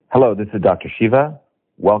Hello, this is Dr. Shiva.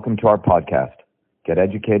 Welcome to our podcast, Get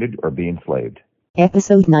Educated or Be Enslaved.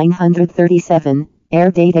 Episode 937,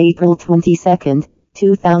 air date April 22nd,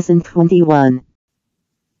 2021.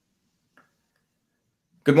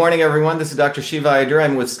 Good morning, everyone. This is Dr. Shiva Iyer.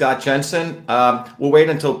 I'm with Scott Jensen. We'll wait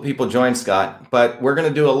until people join Scott, but we're going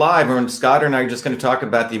to do a live. Scott and I are just going to talk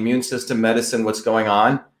about the immune system, medicine, what's going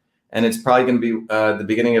on. And it's probably going to be the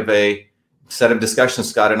beginning of a set of discussions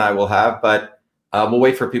Scott and I will have, but we'll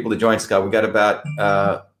wait for people to join, Scott. We got about,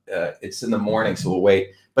 it's in the morning, so we'll wait.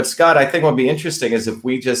 But Scott, I think what would be interesting is if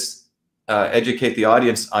we just educate the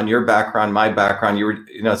audience on your background, my background.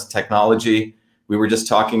 It's technology. We were just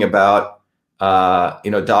talking about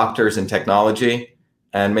doctors and technology,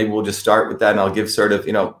 and maybe we'll just start with that. And I'll give sort of,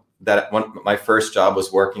 my first job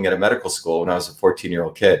was working at a medical school when I was a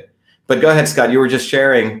 14-year-old kid. But go ahead, Scott. You were just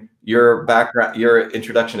sharing your background, your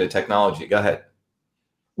introduction to technology. Go ahead.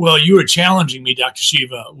 Well, you were challenging me, Dr.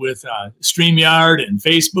 Shiva, with StreamYard and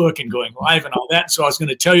Facebook and going live and all that. So I was going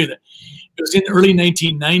to tell you that it was in the early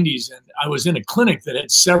 1990s, and I was in a clinic that had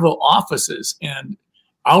several offices, and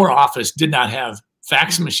our office did not have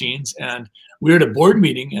fax machines. And we were at a board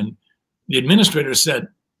meeting, and the administrator said,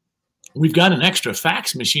 "We've got an extra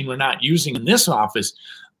fax machine we're not using in this office.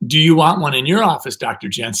 Do you want one in your office, Dr.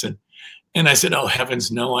 Jensen?" And I said, "Oh, heavens,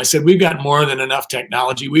 no." I said, "We've got more than enough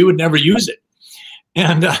technology. We would never use it."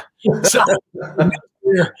 And so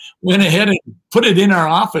we went ahead and put it in our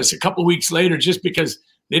office a couple of weeks later, just because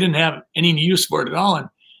they didn't have any use for it at all. And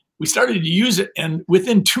we started to use it. And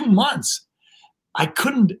within 2 months, I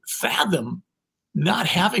couldn't fathom not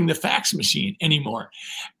having the fax machine anymore.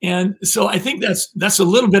 And so I think that's a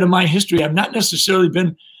little bit of my history. I've not necessarily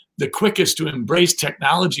been the quickest to embrace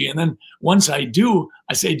technology. And then once I do,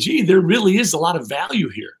 I say, gee, there really is a lot of value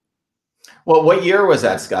here. Well, what year was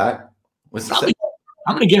that, Scott?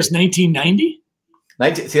 I'm going to guess 1990.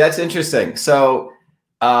 See, that's interesting. So,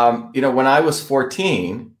 when I was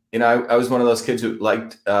 14, I was one of those kids who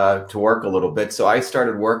liked to work a little bit. So I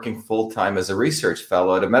started working full-time as a research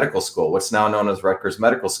fellow at a medical school, what's now known as Rutgers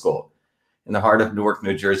Medical School in the heart of Newark,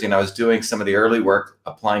 New Jersey. And I was doing some of the early work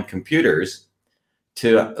applying computers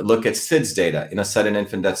to look at SIDS data, sudden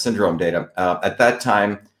infant death syndrome data. At that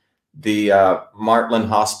time, the Martland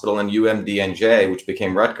Hospital and UMDNJ, which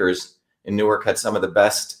became Rutgers in Newark, had some of the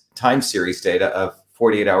best time series data of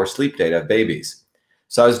 48-hour sleep data of babies.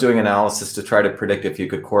 So I was doing analysis to try to predict if you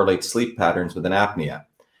could correlate sleep patterns with an apnea.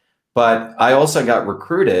 But I also got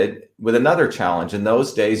recruited with another challenge. In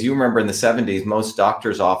those days, you remember in the 70s, most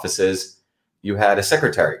doctors' offices, you had a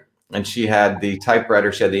secretary, and she had the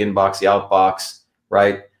typewriter, she had the inbox, the outbox,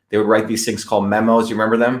 right? They would write these things called memos. You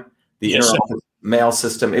remember them? The interoffice mail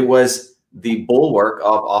system. It was the bulwark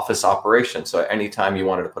of office operations. So anytime you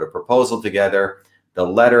wanted to put a proposal together, the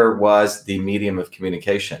letter was the medium of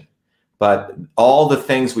communication. But all the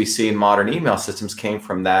things we see in modern email systems came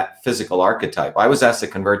from that physical archetype. I was asked to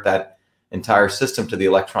convert that entire system to the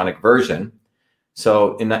electronic version.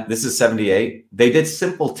 So this is 78. They did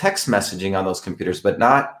simple text messaging on those computers, but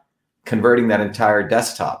not converting that entire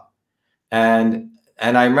desktop. And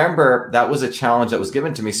I remember that was a challenge that was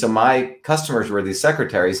given to me. So my customers were these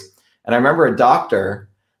secretaries. And I remember a doctor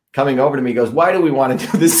coming over to me, goes, "Why do we want to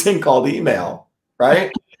do this thing called email?"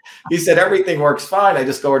 Right? He said, "Everything works fine. I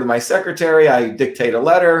just go over to my secretary. I dictate a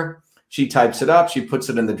letter. She types it up. She puts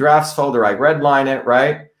it in the drafts folder. I redline it,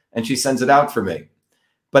 right? And she sends it out for me."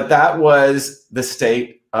 But that was the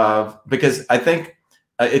state of, because I think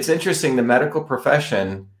it's interesting, the medical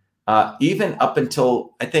profession, even up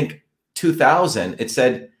until, I think, 2000, it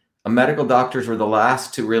said medical doctors were the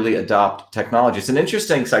last to really adopt technology. It's an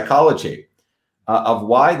interesting psychology of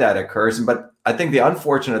why that occurs. But I think the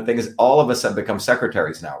unfortunate thing is all of us have become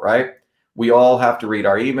secretaries now, right? We all have to read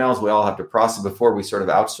our emails. We all have to process before we sort of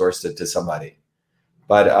outsourced it to somebody.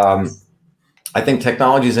 But I think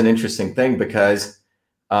technology is an interesting thing because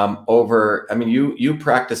you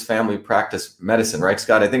practice family practice medicine, right,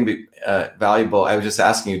 Scott? I think valuable. I was just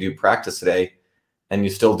asking you, do you practice today? And you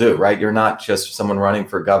still do, right? You're not just someone running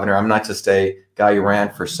for governor. I'm not just a guy who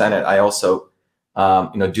ran for Senate. I also,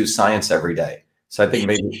 do science every day. So I think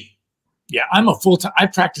maybe. Yeah, I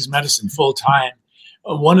practice medicine full time.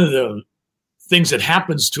 One of the things that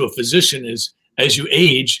happens to a physician is as you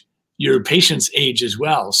age, your patients age as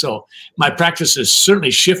well. So my practice has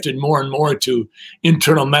certainly shifted more and more to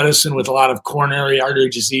internal medicine with a lot of coronary artery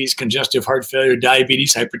disease, congestive heart failure,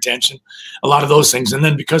 diabetes, hypertension, a lot of those things. And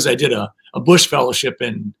then because I did a Bush fellowship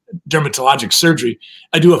in dermatologic surgery,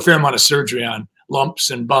 I do a fair amount of surgery on lumps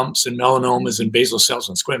and bumps and melanomas and basal cells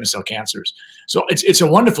and squamous cell cancers. So it's a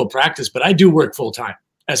wonderful practice, but I do work full time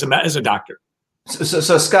as a doctor.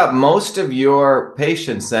 So Scott, most of your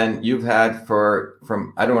patients then you've had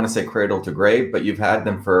from, I don't want to say cradle to grave, but you've had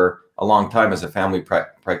them for a long time as a family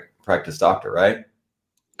practice doctor, right?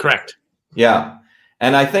 Correct. Yeah.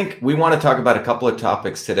 And I think we want to talk about a couple of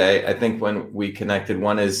topics today. I think when we connected,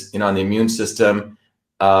 one is, on the immune system.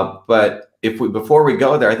 But before we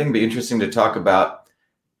go there, I think it'd be interesting to talk about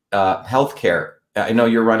healthcare. I know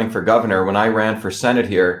you're running for governor. When I ran for Senate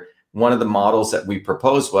here, one of the models that we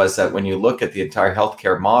proposed was that when you look at the entire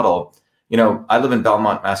healthcare model, I live in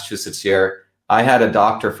Belmont, Massachusetts here. I had a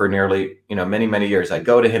doctor for nearly, many, many years. I'd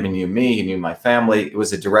go to him, he knew me, he knew my family. It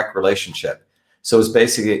was a direct relationship. So it was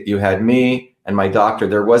basically, you had me and my doctor.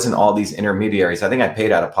 There wasn't all these intermediaries. I think I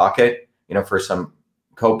paid out of pocket, for some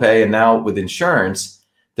copay. And now with insurance,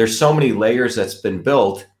 there's so many layers that's been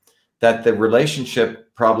built that the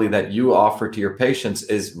relationship probably that you offer to your patients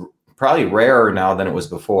is probably rarer now than it was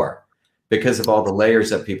before because of all the layers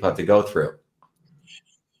that people have to go through.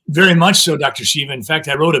 Very much so, Dr. Shiva. In fact,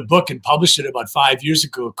 I wrote a book and published it about 5 years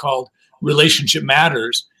ago called Relationship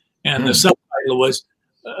Matters. And the subtitle was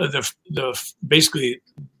basically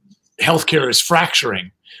healthcare is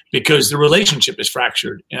fracturing because the relationship is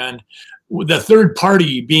fractured. And the third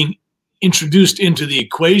party being introduced into the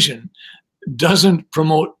equation doesn't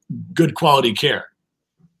promote good quality care.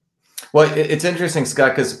 Well, it's interesting,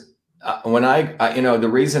 Scott, because when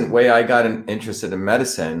the way I got interested in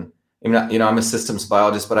medicine, I'm a systems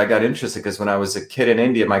biologist, but I got interested because when I was a kid in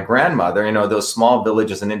India, my grandmother, those small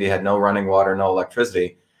villages in India had no running water, no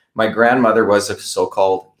electricity. My grandmother was a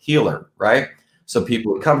so-called healer, right? So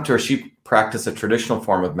people would come to her. She practiced a traditional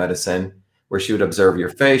form of medicine where she would observe your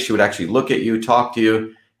face. She would actually look at you, talk to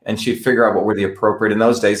you, and she'd figure out what were the appropriate. In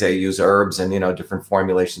those days, they use herbs and, different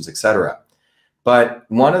formulations, et cetera. But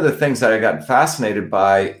one of the things that I got fascinated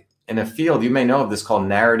by in a field, you may know of this, called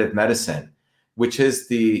narrative medicine, which is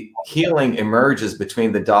the healing emerges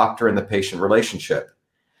between the doctor and the patient relationship.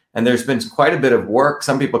 And there's been quite a bit of work.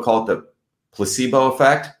 Some people call it the placebo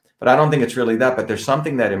effect, but I don't think it's really that. But there's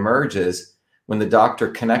something that emerges when the doctor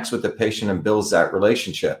connects with the patient and builds that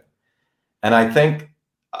relationship. And I think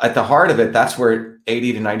at the heart of it, that's where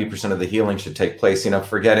 80 to 90% of the healing should take place,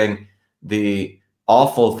 forgetting the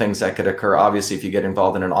awful things that could occur. Obviously, if you get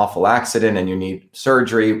involved in an awful accident and you need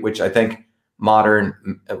surgery, which I think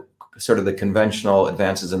modern, sort of the conventional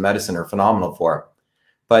advances in medicine are phenomenal for.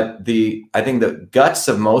 But I think the guts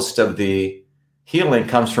of most of the healing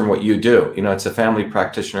comes from what you do. It's a family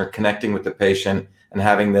practitioner connecting with the patient and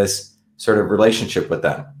having this sort of relationship with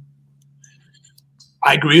them.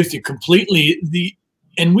 I agree with you completely.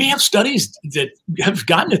 And we have studies that have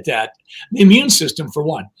gotten at that. The immune system, for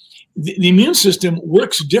one. The immune system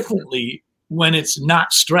works differently when it's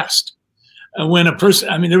not stressed. When a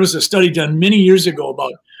person, there was a study done many years ago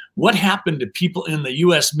about what happened to people in the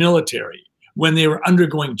U.S. military when they were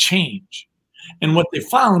undergoing change. And what they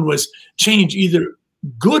found was change, either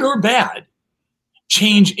good or bad,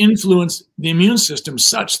 change influenced the immune system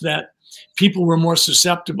such that people were more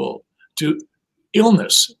susceptible to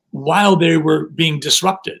illness while they were being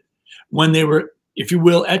disrupted. When they were, if you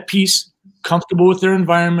will, at peace, comfortable with their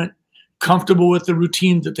environment, comfortable with the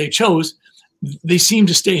routine that they chose, they seem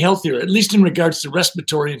to stay healthier, at least in regards to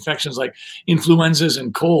respiratory infections like influenzas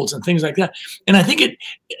and colds and things like that. And I think it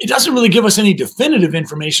doesn't really give us any definitive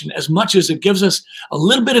information as much as it gives us a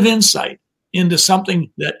little bit of insight into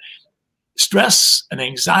something that stress and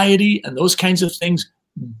anxiety and those kinds of things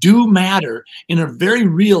do matter in a very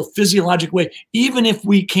real physiologic way, even if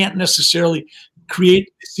we can't necessarily create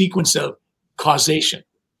a sequence of causation.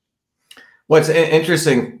 What's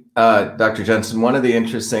interesting, Dr. Jensen, one of the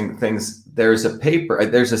interesting things, there's a paper,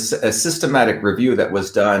 there's a systematic review that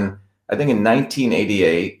was done, I think in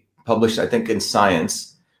 1988, published, I think in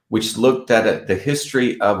Science, which looked at the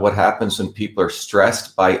history of what happens when people are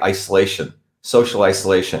stressed by isolation, social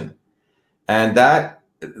isolation. And that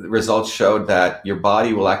results showed that your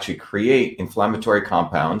body will actually create inflammatory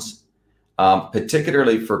compounds,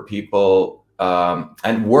 particularly for people,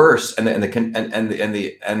 and worse, and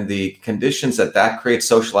the conditions that creates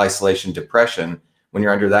social isolation, depression, when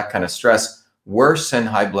you're under that kind of stress, worse than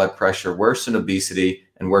high blood pressure, worse than obesity,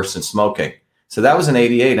 and worse than smoking. So that was in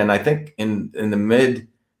 '88, and I think in the mid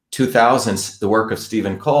 2000s, the work of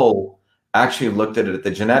Stephen Cole actually looked at it at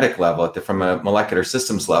the genetic level, from a molecular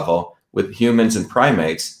systems level, with humans and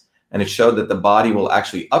primates, and it showed that the body will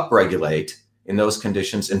actually upregulate in those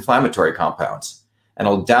conditions inflammatory compounds, and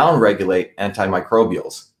it'll downregulate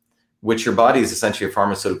antimicrobials, which your body is essentially a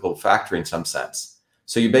pharmaceutical factory in some sense.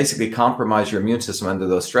 So you basically compromise your immune system under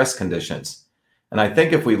those stress conditions. And I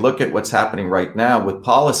think if we look at what's happening right now with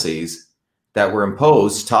policies that were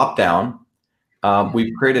imposed top down,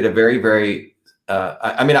 we've created a very, very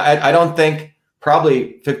I mean, I don't think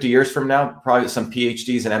probably 50 years from now, probably some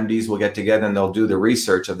PhDs and MDs will get together and they'll do the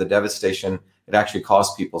research of the devastation it actually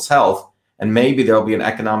caused people's health. And maybe there'll be an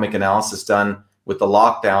economic analysis done with the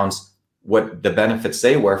lockdowns, what the benefits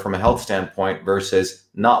they were from a health standpoint versus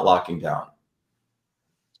not locking down,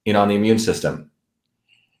 on the immune system.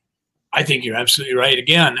 I think you're absolutely right.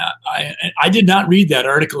 Again, I did not read that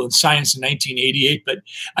article in Science in 1988, but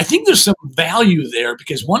I think there's some value there,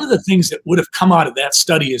 because one of the things that would have come out of that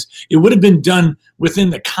study is it would have been done within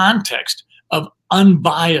the context of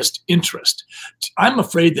unbiased interest. I'm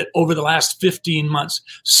afraid that over the last 15 months,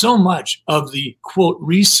 so much of the quote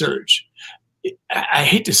research, I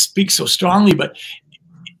hate to speak so strongly, but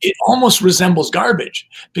it almost resembles garbage,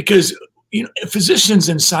 because physicians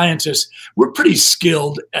and scientists, we're pretty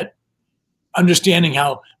skilled at understanding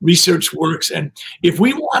how research works. And if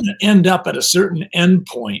we want to end up at a certain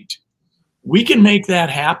endpoint, we can make that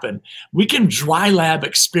happen. We can dry lab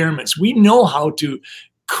experiments. We know how to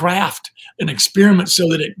craft an experiment so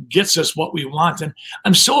that it gets us what we want. And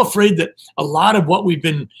I'm so afraid that a lot of what we've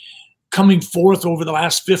been coming forth over the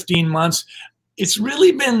last 15 months, it's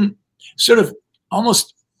really been sort of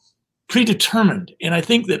almost predetermined. And I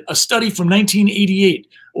think that a study from 1988,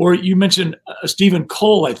 or you mentioned Stephen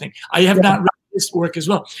Cole, I think. I have not read his work as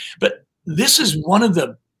well. But this is one of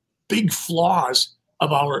the big flaws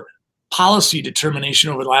of our policy determination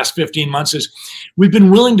over the last 15 months is we've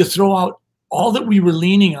been willing to throw out all that we were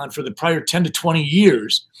leaning on for the prior 10 to 20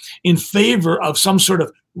 years in favor of some sort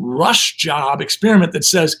of rush job experiment that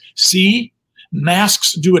says, see,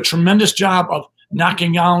 masks do a tremendous job of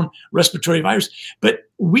knocking down respiratory virus. But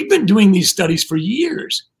we've been doing these studies for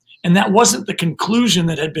years, and that wasn't the conclusion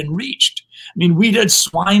that had been reached. I mean, we did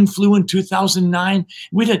swine flu in 2009.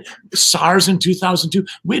 We did SARS in 2002.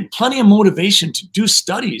 We had plenty of motivation to do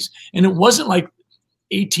studies. And it wasn't like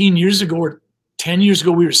 18 years ago or 10 years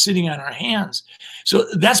ago we were sitting on our hands. So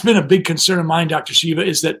that's been a big concern of mine, Dr. Shiva,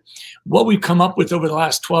 is that what we've come up with over the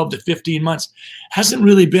last 12 to 15 months hasn't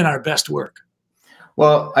really been our best work.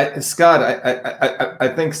 Well, Scott, I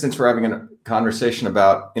think since we're having a conversation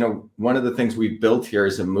about, one of the things we've built here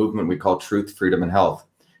is a movement we call Truth, Freedom, and Health,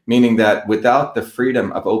 meaning that without the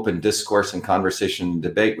freedom of open discourse and conversation and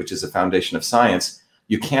debate, which is the foundation of science,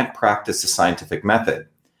 you can't practice the scientific method.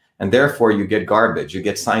 And therefore, you get garbage. You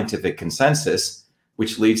get scientific consensus,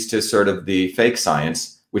 which leads to sort of the fake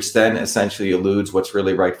science, which then essentially eludes what's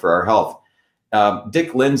really right for our health.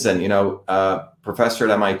 Dick Lindzen, professor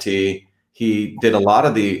at MIT, he did a lot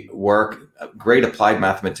of the work, a great applied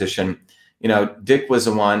mathematician. Dick was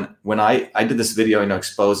the one, when I did this video,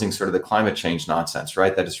 exposing sort of the climate change nonsense,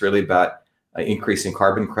 right? That it's really about increasing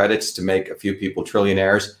carbon credits to make a few people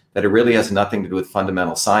trillionaires, that it really has nothing to do with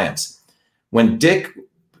fundamental science. When Dick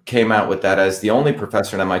came out with that as the only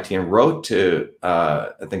professor at MIT and wrote to,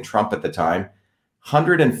 I think, Trump at the time,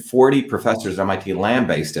 140 professors at MIT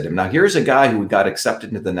lambasted him. Now, here's a guy who got accepted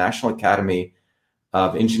into the National Academy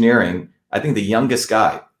of Engineering, I think the youngest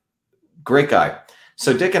guy, great guy.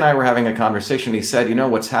 So Dick and I were having a conversation. He said,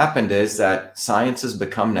 what's happened is that science has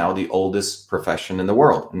become now the oldest profession in the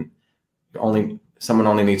world. And someone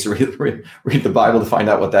only needs to read the Bible to find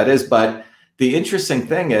out what that is. But the interesting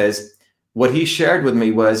thing is, what he shared with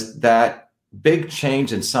me was that big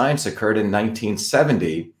change in science occurred in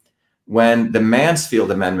 1970 when the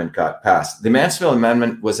Mansfield Amendment got passed. The Mansfield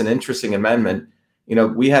Amendment was an interesting amendment.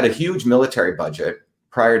 We had a huge military budget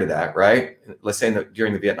prior to that, right? Let's say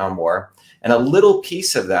during the Vietnam War. And a little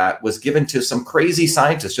piece of that was given to some crazy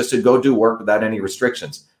scientists just to go do work without any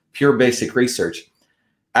restrictions, pure basic research.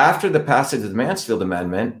 After the passage of the Mansfield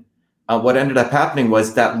Amendment, what ended up happening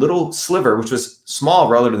was that little sliver, which was small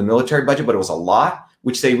relative to the military budget, but it was a lot,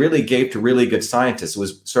 which they really gave to really good scientists. It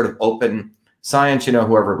was sort of open science,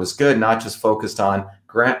 whoever was good, not just focused on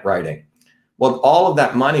grant writing. Well, all of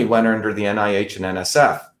that money went under the NIH and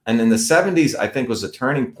NSF. And in the 70s, I think, was a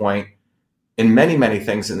turning point in many, many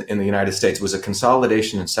things in the United States. It was a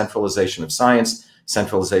consolidation and centralization of science,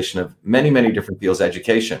 centralization of many, many different fields of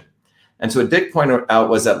education. And so what Dick pointed out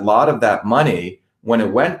was that a lot of that money, when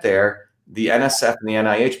it went there, the NSF and the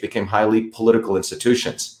NIH became highly political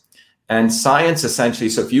institutions. And science essentially,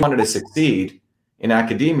 so if you wanted to succeed in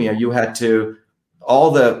academia, you had to,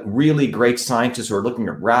 all the really great scientists who are looking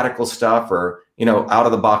at radical stuff or, out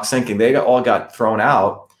of the box thinking, they all got thrown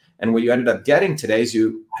out. And what you ended up getting today is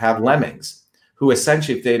you have lemmings who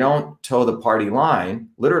essentially, if they don't toe the party line,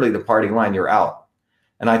 literally the party line, you're out.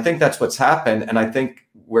 And I think that's what's happened. And I think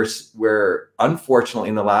we're unfortunately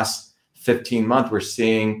in the last 15 months, we're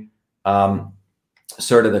seeing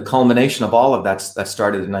sort of the culmination of all of that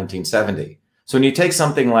started in 1970. So when you take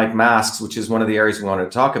something like masks, which is one of the areas we wanted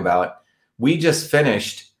to talk about, we just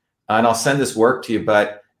finished, and I'll send this work to you,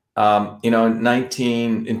 but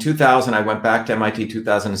in 2000, I went back to MIT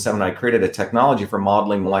 2007. I created a technology for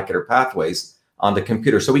modeling molecular pathways on the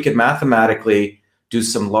computer. So we could mathematically do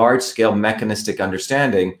some large scale mechanistic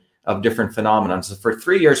understanding of different phenomena. So for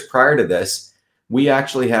 3 years prior to this, we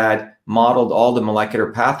actually had modeled all the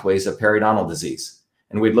molecular pathways of periodontal disease.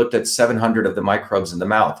 And we looked at 700 of the microbes in the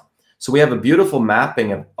mouth. So we have a beautiful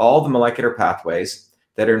mapping of all the molecular pathways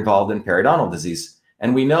that are involved in periodontal disease.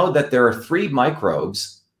 And we know that there are 3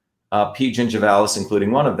 microbes, P. gingivalis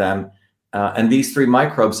including one of them, and these 3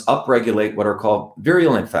 microbes upregulate what are called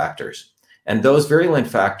virulent factors. And those virulent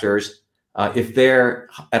factors, if they're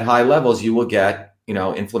at high levels, you will get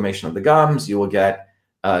inflammation of the gums, you will get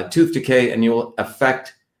tooth decay, and you will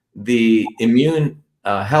affect the immune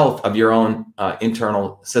health of your own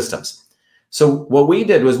internal systems. So what we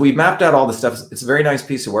did was we mapped out all the stuff. It's a very nice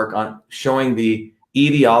piece of work on showing the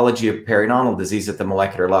etiology of periodontal disease at the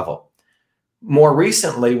molecular level. More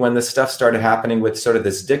recently, when this stuff started happening with sort of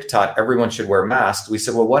this diktat, everyone should wear masks, we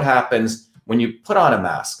said, well, what happens when you put on a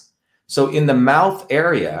mask? So in the mouth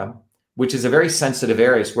area, which is a very sensitive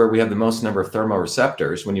area, it's where we have the most number of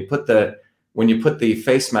thermoreceptors. When you put the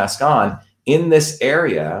face mask on, in this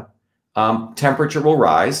area, temperature will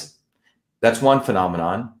rise. That's one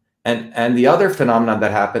phenomenon. And the other phenomenon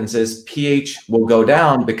that happens is pH will go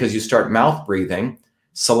down because you start mouth breathing,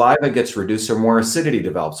 saliva gets reduced, or more acidity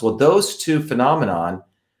develops. Well, those two phenomenon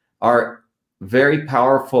are very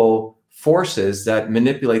powerful forces that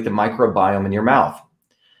manipulate the microbiome in your mouth.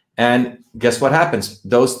 And guess what happens?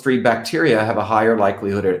 Those 3 bacteria have a higher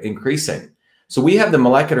likelihood of increasing. So we have the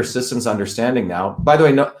molecular systems understanding now. By the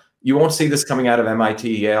way, no, you won't see this coming out of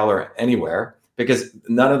MIT, Yale, or anywhere, because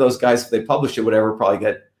none of those guys, if they publish it, would ever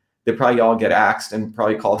they probably all get axed and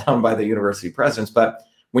probably called down by the university presidents. But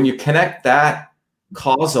when you connect that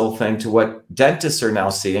causal thing to what dentists are now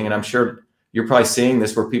seeing, and I'm sure you're probably seeing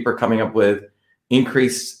this, where people are coming up with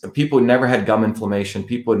people who never had gum inflammation,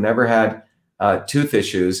 people who never had tooth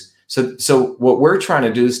issues. So what we're trying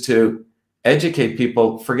to do is to educate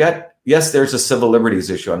people. Forget, yes, there's a civil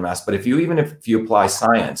liberties issue on masks, but if you apply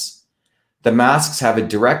science, the masks have a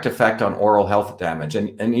direct effect on oral health damage.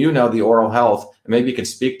 And the oral health, and maybe you can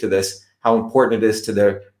speak to this, how important it is to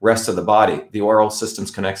the rest of the body. The oral systems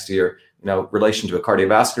connects to your relation to a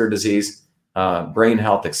cardiovascular disease, brain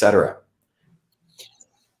health, etc.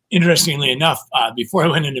 Interestingly enough, before I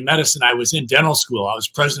went into medicine, I was in dental school. I was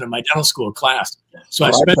president of my dental school class. So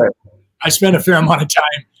I spent a fair amount of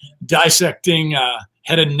time dissecting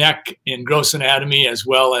head and neck in gross anatomy, as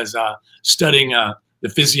well as studying the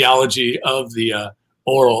physiology of the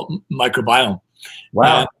oral microbiome.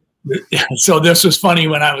 Wow. So this was funny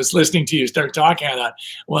when I was listening to you start talking. I thought,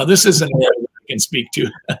 well, this is an area I can speak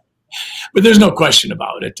to. But there's no question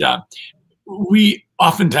about it. We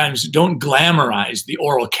oftentimes don't glamorize the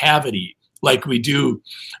oral cavity like we do,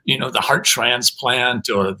 the heart transplant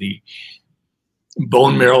or the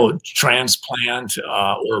bone marrow transplant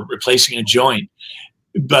or replacing a joint.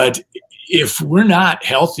 But if we're not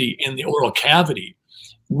healthy in the oral cavity,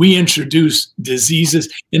 we introduce diseases,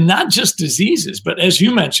 and not just diseases, but as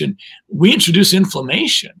you mentioned, we introduce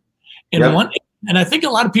inflammation. And and I think a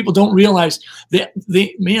lot of people don't realize that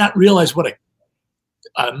they may not realize what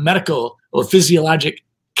a medical or physiologic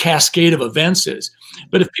cascade of events is.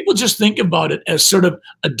 But if people just think about it as sort of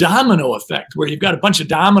a domino effect, where you've got a bunch of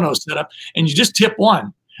dominoes set up and you just tip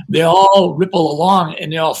one, they all ripple along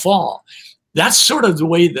and they all fall. That's sort of the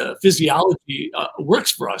way the physiology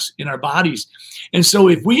works for us in our bodies. And so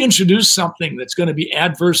if we introduce something that's going to be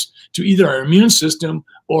adverse to either our immune system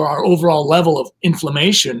or our overall level of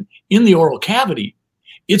inflammation in the oral cavity,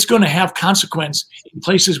 it's going to have consequence in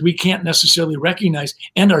places we can't necessarily recognize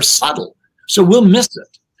and are subtle. So we'll miss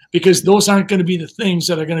it because those aren't going to be the things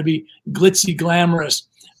that are going to be glitzy, glamorous,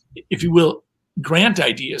 if you will, grant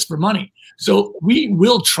ideas for money. So we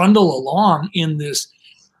will trundle along in this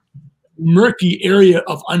murky area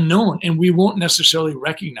of unknown, and we won't necessarily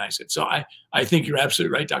recognize it. So I think you're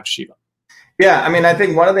absolutely right, Dr. Shiva. Yeah, I mean, I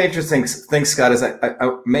think one of the interesting things, Scott, is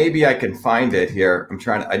maybe I can find it here.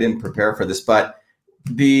 I didn't prepare for this, but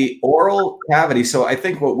the oral cavity. So I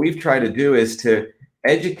think what we've tried to do is to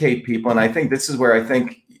educate people. And I think this is where I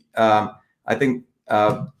think, as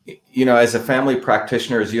a family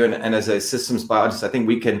practitioner, as you and as a systems biologist, I think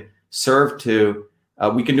we can serve to,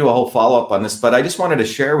 we can do a whole follow-up on this, but I just wanted to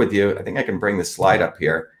share with you, I think I can bring this slide up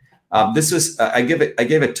here. This was, I gave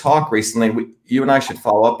a talk recently. You and I should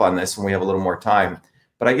follow up on this when we have a little more time,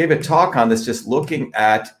 but I gave a talk on this, just looking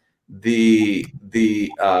at the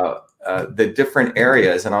different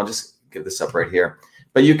areas, and I'll just get this up right here.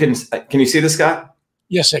 But can you see this, Scott?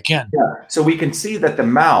 Yes, I can. Yeah. So we can see that the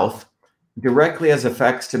mouth directly has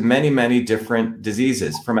effects to many, many different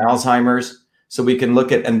diseases, from Alzheimer's. So we can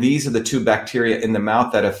look at, and these are the two bacteria in the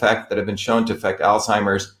mouth that have been shown to affect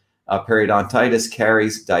Alzheimer's, periodontitis,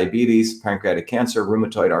 caries, diabetes, pancreatic cancer,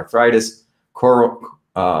 rheumatoid arthritis,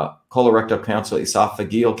 colorectal cancer,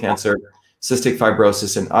 esophageal cancer, cystic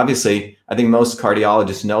fibrosis. And obviously, I think most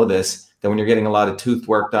cardiologists know this, that when you're getting a lot of tooth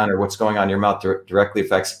work done or what's going on in your mouth directly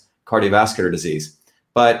affects cardiovascular disease.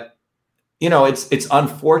 But, it's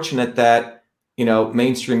unfortunate that,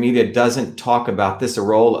 mainstream media doesn't talk about this, a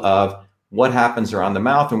role of what happens around the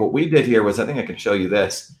mouth. And what we did here was, I think I can show you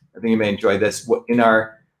this. I think you may enjoy this. In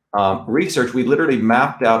our research, we literally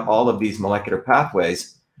mapped out all of these molecular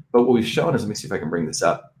pathways. But what we've shown is, let me see if I can bring this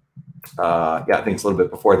up. I think it's a little bit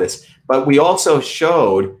before this. But we also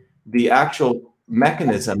showed the actual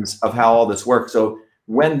mechanisms of how all this works. So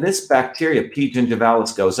when this bacteria, P.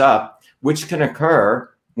 gingivalis, goes up, which can occur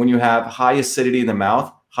when you have high acidity in the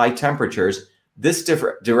mouth, high temperatures, this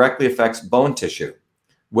directly affects bone tissue,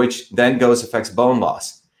 which then affects bone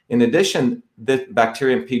loss. In addition, the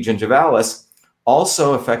bacterium P. gingivalis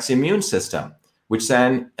also affects the immune system, which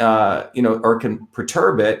then, or can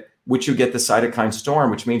perturb it, which you get the cytokine storm,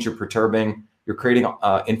 which means you're creating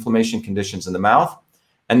inflammation conditions in the mouth.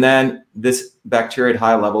 And then this bacteria at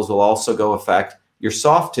high levels will also affect your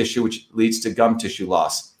soft tissue, which leads to gum tissue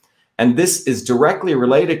loss. And this is directly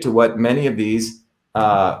related to what many of the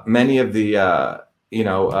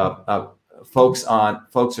folks are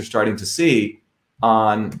starting to see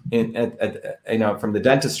from the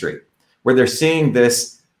dentistry, where they're seeing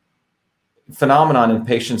this phenomenon in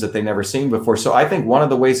patients that they've never seen before. So I think one of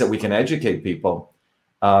the ways that we can educate people,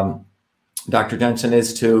 Dr. Jensen,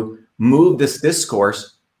 is to move this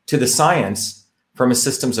discourse to the science from a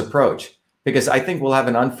systems approach, because I think we'll have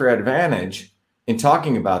an unfair advantage in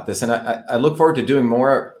talking about this. And I look forward to doing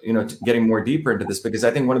more, getting more deeper into this, because I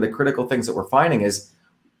think one of the critical things that we're finding is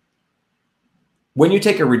when you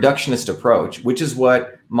take a reductionist approach, which is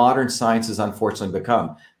what modern science has unfortunately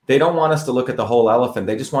become, they don't want us to look at the whole elephant.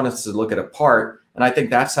 They just want us to look at a part. And I think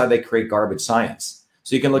that's how they create garbage science.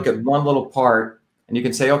 So you can look at one little part and you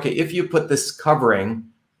can say, okay, if you put this covering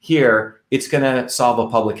here, it's going to solve a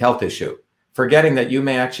public health issue, forgetting that you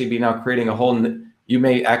may actually be now creating a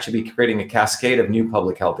cascade of new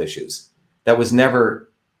public health issues that was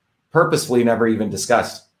purposefully never even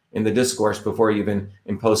discussed in the discourse before you even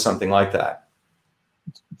impose something like that.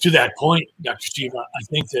 To that point, Dr. Shiva, I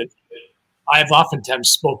think that I've oftentimes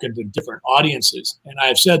spoken to different audiences, and I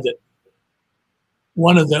have said that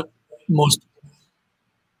one of the most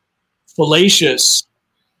fallacious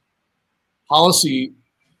policy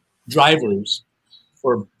drivers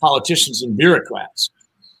for politicians and bureaucrats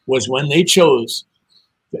was when they chose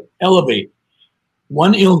to elevate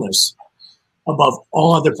one illness above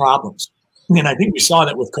all other problems. And I think we saw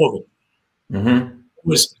that with COVID. Mm-hmm. There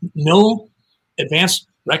was no advanced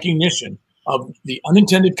recognition of the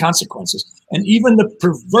unintended consequences and even the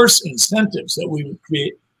perverse incentives that we would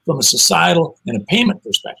create from a societal and a payment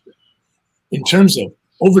perspective in terms of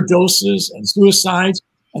overdoses and suicides,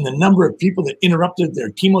 and the number of people that interrupted their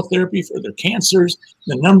chemotherapy for their cancers,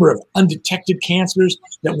 the number of undetected cancers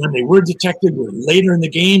that when they were detected were later in the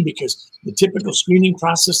game because the typical screening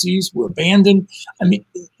processes were abandoned. I mean,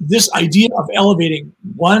 this idea of elevating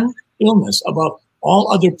one illness above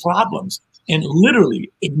all other problems and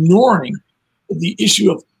literally ignoring the issue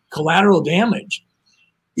of collateral damage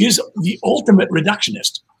is the ultimate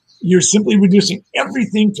reductionist. You're simply reducing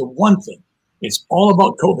everything to one thing. It's all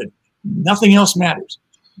about COVID. Nothing else matters.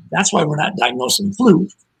 That's why we're not diagnosing flu,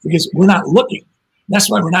 because we're not looking. That's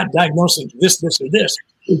why we're not diagnosing this, or this,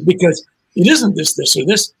 because it isn't this, or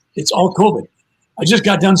this. It's all COVID. I just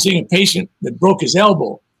got done seeing a patient that broke his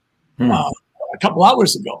elbow a couple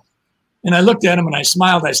hours ago. And I looked at him and I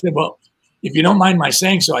smiled. I said, well, if you don't mind my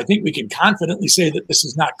saying so, I think we can confidently say that this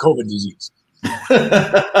is not COVID disease.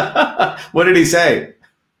 What did he say?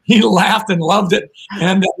 He laughed and loved it.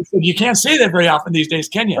 And he said, you can't say that very often these days,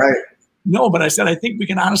 can you? Right. No, but I said, I think we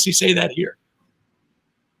can honestly say that here.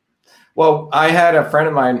 Well, I had a friend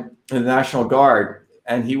of mine in the National Guard,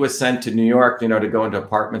 and he was sent to New York, to go into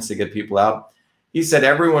apartments to get people out. He said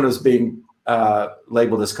everyone was being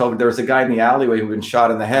labeled as COVID. There was a guy in the alleyway who had been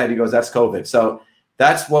shot in the head. He goes, that's COVID. So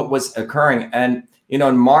that's what was occurring. And,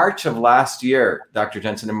 in March of last year, Dr.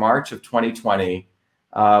 Jensen, in March of 2020,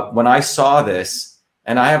 when I saw this,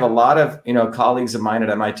 and I have a lot of, colleagues of mine at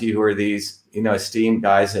MIT who are these, esteemed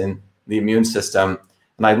guys in the immune system.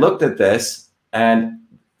 And I looked at this, and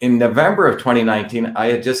in November of 2019, I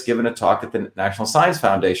had just given a talk at the National Science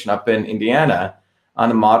Foundation up in Indiana on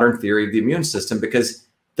the modern theory of the immune system, because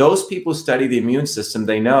those people who study the immune system,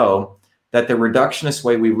 they know that the reductionist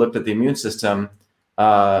way we've looked at the immune system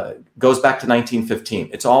goes back to 1915.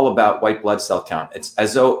 It's all about white blood cell count. It's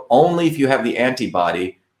as though only if you have the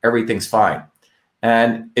antibody, everything's fine.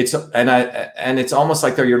 And it's almost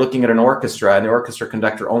like you're looking at an orchestra, and the orchestra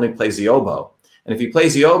conductor only plays the oboe. And if he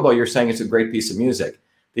plays the oboe, you're saying it's a great piece of music.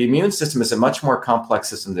 The immune system is a much more complex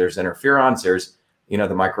system. There's interferons, there's the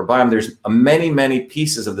microbiome, there's many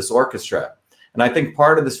pieces of this orchestra. And I think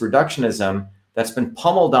part of this reductionism that's been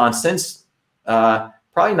pummeled on since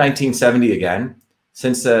probably 1970 again,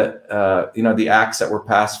 since the acts that were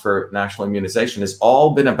passed for national immunization, has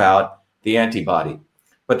all been about the antibody.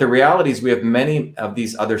 But the reality is we have many of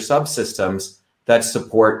these other subsystems that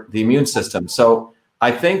support the immune system. So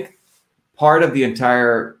I think part of the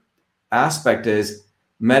entire aspect is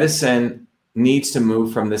medicine needs to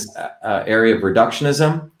move from this area of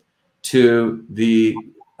reductionism to the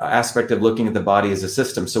aspect of looking at the body as a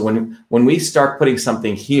system. So when we start putting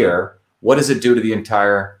something here, what does it do to the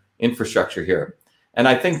entire infrastructure here? And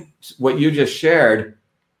I think what you just shared,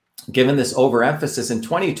 given this overemphasis in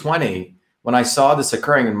 2020, when I saw this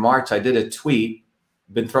occurring in March, I did a tweet,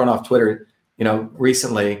 been thrown off Twitter,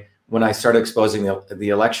 recently when I started exposing the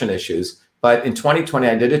election issues. But in 2020,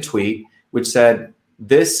 I did a tweet which said,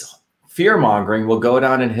 this fear-mongering will go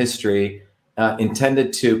down in history,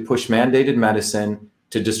 intended to push mandated medicine,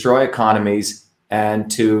 to destroy economies, and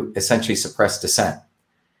to essentially suppress dissent.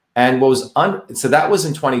 And so that was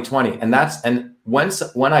in 2020. And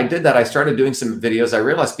when I did that, I started doing some videos. I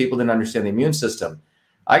realized people didn't understand the immune system.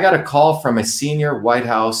 I got a call from a senior White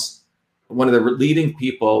House, one of the leading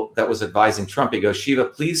people that was advising Trump. He goes, Shiva,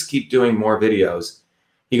 please keep doing more videos.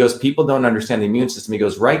 He goes, people don't understand the immune system. He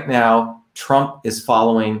goes, right now, Trump is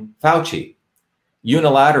following Fauci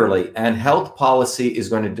unilaterally, and health policy is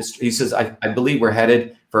going to, he says, I believe we're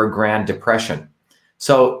headed for a Grand Depression.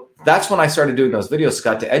 So that's when I started doing those videos,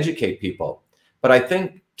 Scott, to educate people. But I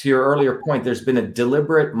think to your earlier point, there's been a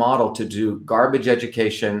deliberate model to do garbage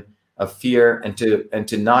education of fear and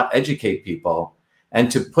to not educate people and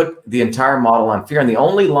to put the entire model on fear. And the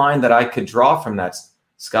only line that I could draw from that,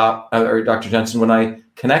 Scott or Dr. Jensen, when I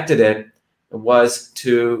connected it, was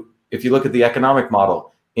to, if you look at the economic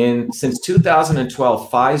model, since 2012,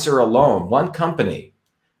 Pfizer alone, one company,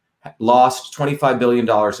 lost $25 billion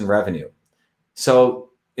in revenue. So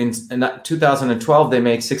in 2012, they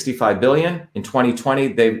made $65 billion. In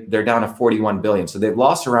 2020, they're down to $41 billion. So they've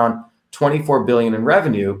lost around $24 billion in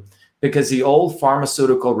revenue because the old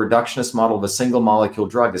pharmaceutical reductionist model of a single molecule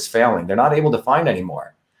drug is failing. They're not able to find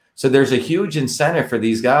anymore. So there's a huge incentive for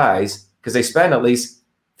these guys, because they spend at least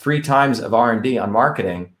 3 times of R&D on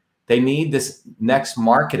marketing. They need this next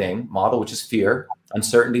marketing model, which is fear,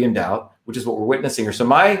 uncertainty, and doubt, which is what we're witnessing here. So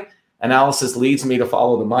my analysis leads me to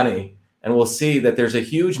follow the money, and we'll see that there's a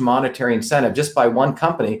huge monetary incentive just by one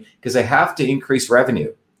company because they have to increase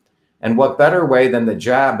revenue. And what better way than the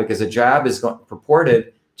jab, because the jab is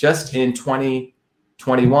purported just in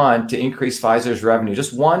 2021 to increase Pfizer's revenue.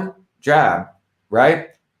 Just one jab, right?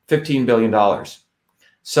 $15 billion.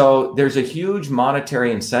 So there's a huge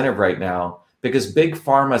monetary incentive right now because big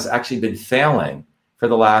pharma has actually been failing for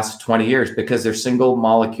the last 20 years because their single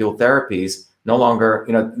molecule therapies no longer,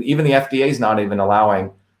 even the FDA is not even allowing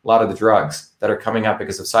a lot of the drugs that are coming up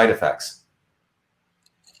because of side effects.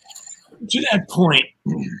 To that point,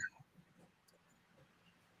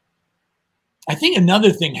 I think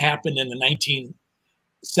another thing happened in the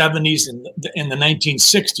 1970s and in the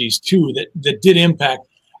 1960s too that did impact.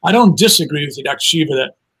 I don't disagree with you, Dr. Shiva,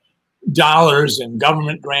 that dollars and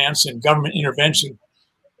government grants and government intervention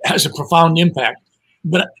has a profound impact.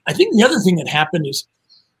 But I think the other thing that happened is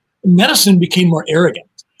medicine became more arrogant.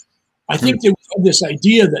 I think there was this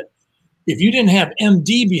idea that if you didn't have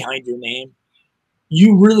MD behind your name,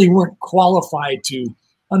 you really weren't qualified to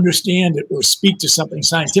understand it or speak to something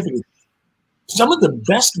scientifically. Some of the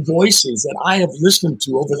best voices that I have listened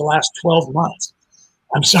to over the last 12 months,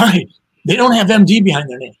 I'm sorry, they don't have MD behind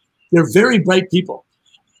their name. They're very bright people.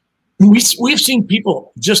 We've seen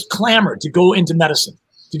people just clamor to go into medicine,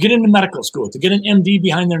 to get into medical school, to get an MD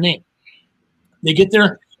behind their name. They get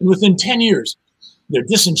there, and within 10 years, they're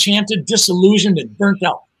disenchanted, disillusioned, and burnt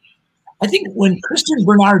out. I think when Christian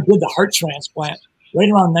Bernard did the heart transplant right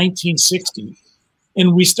around 1960,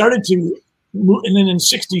 and we started to, and then in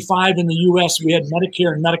 65 in the US, we had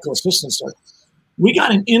Medicare and medical assistance. We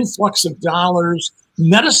got an influx of dollars.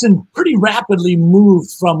 Medicine pretty rapidly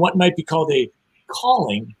moved from what might be called a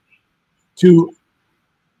calling to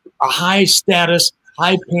a high status,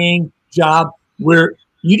 high paying job where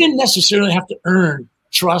you didn't necessarily have to earn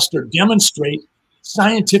trust or demonstrate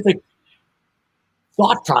scientific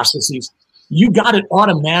thought processes. you got it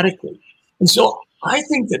automatically. And so I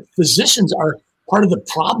think that physicians are part of the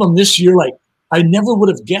problem this year. Like I never would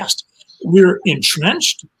have guessed. We're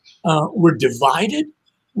entrenched. We're divided.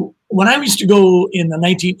 When I used to go in the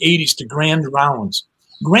 1980s to Grand Rounds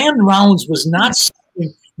was not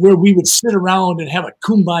something where we would sit around and have a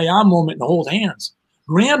kumbaya moment and hold hands.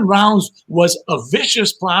 Grand Rounds was a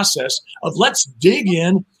vicious process of let's dig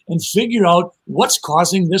in and figure out what's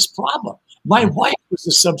causing this problem. My wife was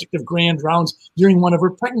the subject of Grand Rounds during one of her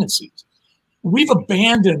pregnancies. We've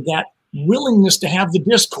abandoned that willingness to have the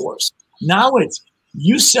discourse. Now it's,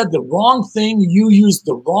 you said the wrong thing, you used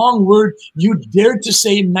the wrong word, you dared to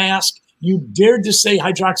say mask, you dared to say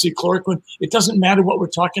hydroxychloroquine. It doesn't matter what we're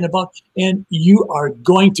talking about, and you are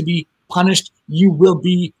going to be punished. You will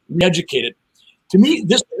be re-educated. To me,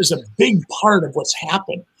 this is a big part of what's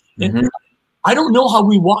happened. And I don't know how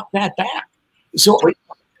we walk that back. So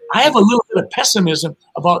I have a little bit of pessimism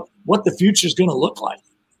about what the future is going to look like.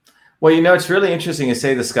 Well, it's really interesting to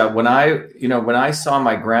say this, Scott. When I saw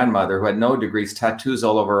my grandmother, who had no degrees, tattoos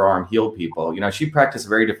all over her arm, heal people, she practiced a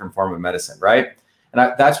very different form of medicine, right?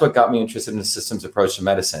 And that's what got me interested in the systems approach to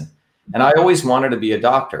medicine. And I always wanted to be a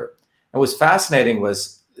doctor. And what's fascinating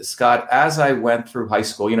was, Scott, as I went through high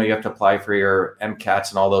school, you have to apply for your MCATs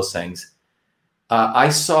and all those things. I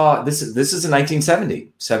saw, this is in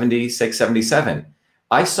 1970, 76, 77.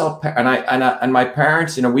 I saw, and my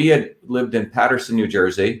parents, we had lived in Paterson, New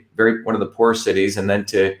Jersey, one of the poor cities, and then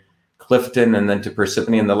to Clifton, and then to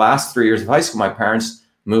Parsippany. In the last 3 years of high school, my parents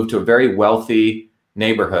moved to a very wealthy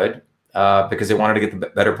neighborhood because they wanted to get the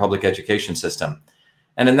better public education system.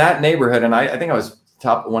 And in that neighborhood, and I think I was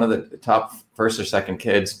one of the top first or second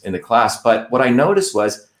kids in the class, but what I noticed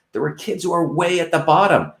was there were kids who were way at the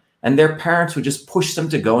bottom, and their parents would just push them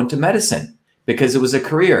to go into medicine because it was a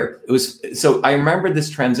career. So I remember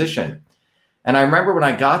this transition. And I remember when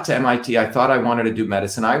I got to MIT, I thought I wanted to do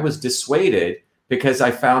medicine. I was dissuaded because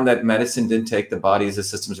I found that medicine didn't take the body as a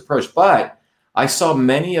systems approach. But I saw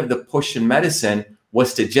many of the push in medicine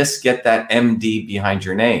was to just get that MD behind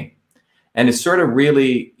your name. And it sort of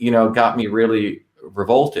really, got me really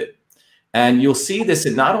revolted. And you'll see this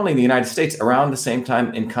in not only in the United States, around the same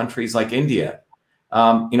time in countries like India.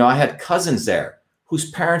 I had cousins there whose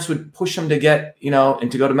parents would push them to get, and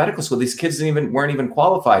to go to medical school. These kids weren't even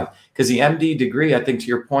qualified because the MD degree, I think to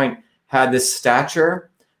your point, had this stature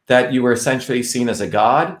that you were essentially seen as a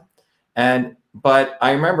god. But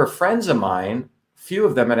I remember friends of mine, few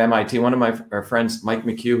of them at MIT, one of my friends, Mike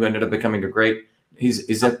McHugh, who ended up becoming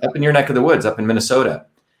he's up in your neck of the woods, up in Minnesota.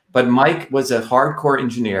 But Mike was a hardcore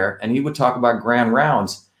engineer, and he would talk about Grand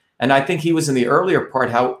Rounds. And I think he was in the earlier part,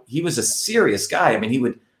 how he was a serious guy. I mean, he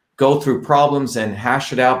would go through problems and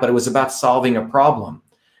hash it out, but it was about solving a problem.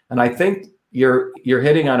 And I think you're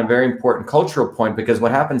hitting on a very important cultural point, because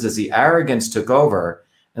what happens is the arrogance took over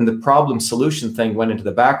and the problem solution thing went into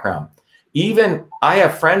the background. Even I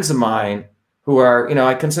have friends of mine who are,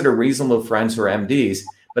 I consider reasonable friends who are MDs,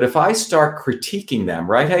 but if I start critiquing them,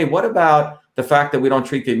 right? Hey, what about the fact that we don't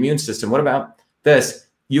treat the immune system? What about this?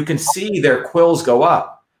 You can see their quills go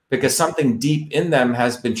up, because something deep in them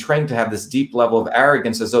has been trained to have this deep level of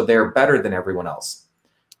arrogance, as though they're better than everyone else.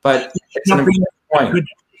 But it's an important point.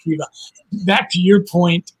 Back to your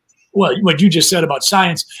point, well, what you just said about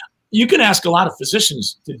science, you can ask a lot of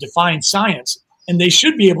physicians to define science, and they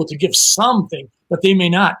should be able to give something, but they may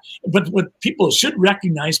not. But what people should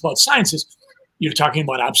recognize about science is you're talking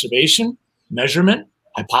about observation, measurement,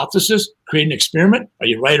 hypothesis, create an experiment. Are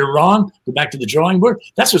you right or wrong? Go back to the drawing board.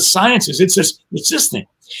 That's what science is. It's this thing.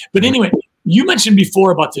 But anyway, you mentioned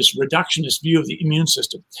before about this reductionist view of the immune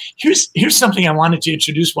system. Here's something I wanted to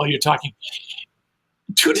introduce while you're talking.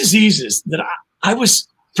 Two diseases that I was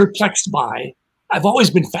perplexed by. I've always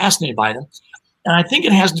been fascinated by them. And I think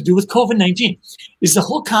it has to do with COVID-19, is the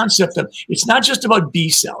whole concept of it's not just about B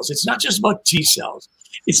cells. It's not just about T cells.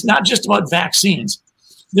 It's not just about vaccines.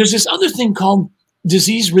 There's this other thing called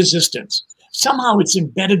disease resistance. Somehow it's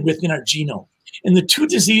embedded within our genome. And the two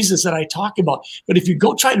diseases that I talk about, but if you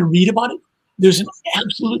go try to read about it, there's an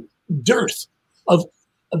absolute dearth of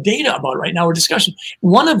data about it right now, or discussion.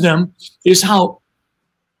 One of them is how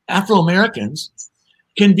Afro-Americans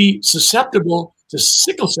can be susceptible to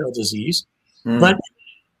sickle cell disease, but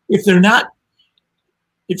if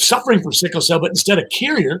suffering from sickle cell, but instead a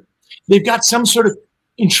carrier, they've got some sort of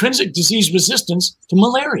intrinsic disease resistance to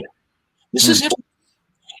malaria. This is it.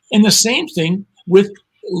 And the same thing with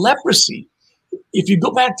leprosy. If you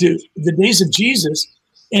go back to the days of Jesus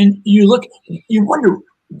and you look, you wonder,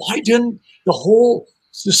 why didn't the whole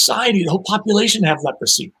society, the whole population have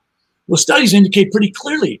leprosy? Well, studies indicate pretty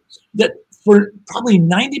clearly that for probably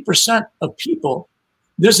 90% of people,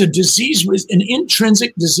 There's an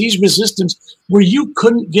intrinsic disease resistance where you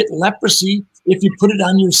couldn't get leprosy if you put it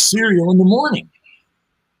on your cereal in the morning.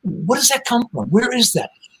 What does that come from? Where is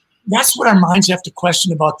that? That's what our minds have to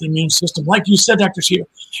question about the immune system. Like you said, Dr. Shiva,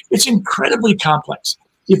 it's incredibly complex.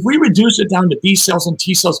 If we reduce it down to B cells and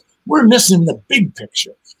T cells, we're missing the big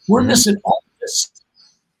picture. We're missing all this.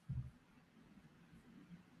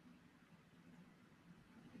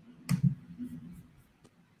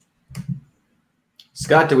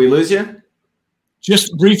 Scott, did we lose you?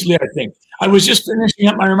 Just briefly, I think. I was just finishing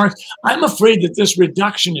up my remarks. I'm afraid that this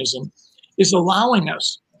reductionism is allowing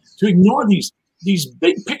us to ignore these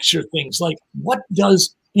big picture things, like what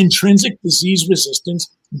does intrinsic disease resistance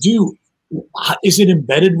do? Is it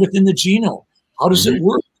embedded within the genome? How does it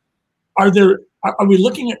work? Are we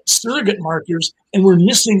looking at surrogate markers and we're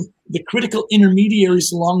missing the critical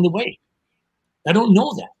intermediaries along the way? I don't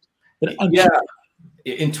know that. But yeah,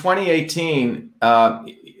 in 2018,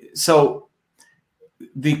 so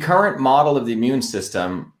the current model of the immune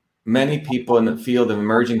system, many people in the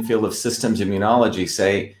emerging field of systems immunology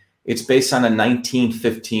say it's based on a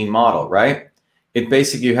 1915 model, right? It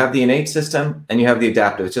basically, you have the innate system and you have the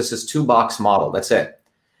adaptive. It's just this 2-box model. That's it.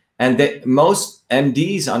 And most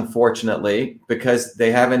MDs, unfortunately, because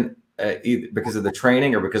they haven't, because of the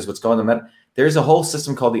training or because of what's going on, there's a whole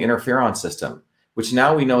system called the interferon system, which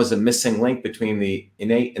now we know is a missing link between the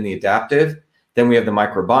innate and the adaptive. Then we have the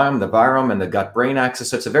microbiome, the virome, and the gut-brain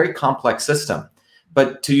axis. So it's a very complex system.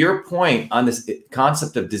 But to your point on this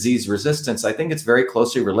concept of disease resistance, I think it's very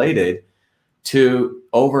closely related to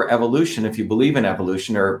over-evolution. If you believe in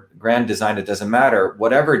evolution or grand design, it doesn't matter.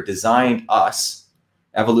 Whatever designed us,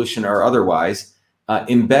 evolution or otherwise,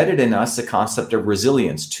 embedded in us the concept of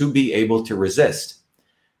resilience, to be able to resist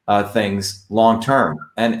things long-term.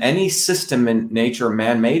 And any system in nature,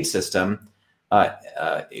 man-made system,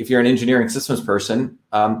 if you're an engineering systems person,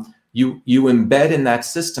 you embed in that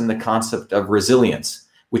system the concept of resilience,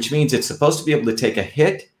 which means it's supposed to be able to take a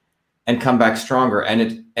hit and come back stronger.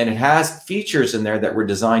 And it has features in there that were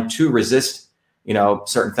designed to resist,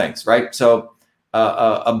 certain things, right? So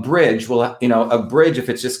a bridge will, a bridge, if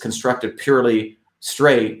it's just constructed purely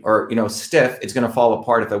straight or, stiff, it's going to fall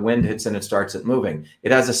apart if the wind hits and it starts it moving.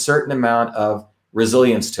 It has a certain amount of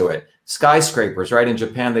resilience to it. Skyscrapers, right? In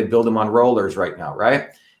Japan, they build them on rollers right now, right?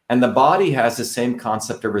 And the body has the same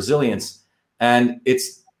concept of resilience. And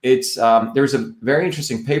there's a very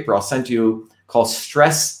interesting paper I'll send to you called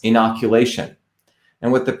stress inoculation.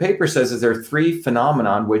 And what the paper says is there are 3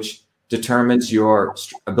 phenomenon which determines your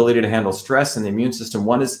ability to handle stress in the immune system.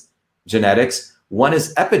 One is genetics, one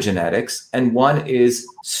is epigenetics, and one is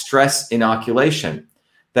stress inoculation,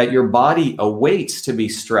 that your body awaits to be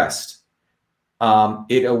stressed.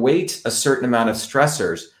 It awaits a certain amount of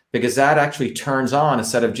stressors because that actually turns on a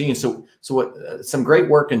set of genes. So what, some great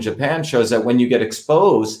work in Japan shows that when you get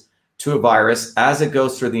exposed to a virus, as it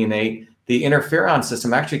goes through the innate, the interferon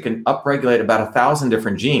system actually can upregulate about 1,000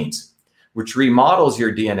 different genes, which remodels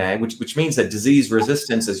your DNA, which means that disease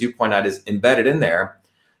resistance, as you point out, is embedded in there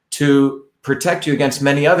to protect you against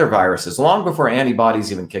many other viruses long before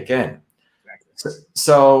antibodies even kick in.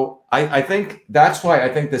 So I think that's why I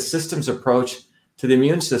think the systems approach to the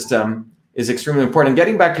immune system is extremely important. And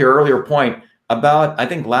getting back to your earlier point about, I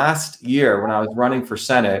think last year when I was running for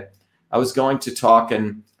Senate, I was going to talk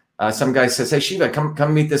and some guy says, "Hey, Shiva,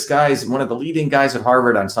 come meet this guy. He's one of the leading guys at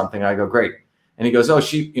Harvard on something." I go, "Great." And he goes, "Oh,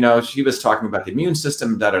 she was talking about the immune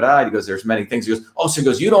system, da-da-da." He goes, "There's many things." He goes, "Oh," so he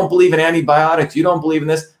goes, "You don't believe in antibiotics. You don't believe in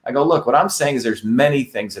this." I go, "Look, what I'm saying is there's many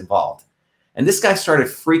things involved." And this guy started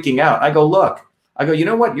freaking out. I go, "Look," I go, "You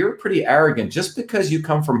know what? You're pretty arrogant. Just because you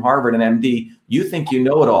come from Harvard and MD, you think you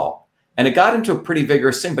know it all." And it got into a pretty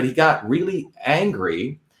vigorous thing, but he got really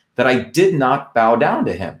angry that I did not bow down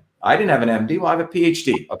to him. I didn't have an MD. Well, I have a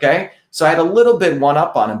PhD. Okay. So I had a little bit one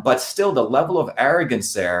up on him, but still the level of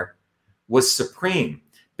arrogance there was supreme,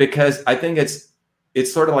 because I think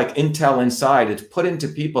it's sort of like Intel Inside. It's put into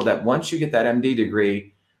people that once you get that MD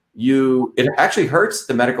degree, it actually hurts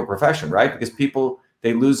the medical profession, right? Because people,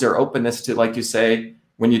 they lose their openness to, like you say,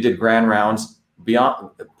 when you did grand rounds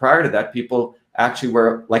prior to that, people actually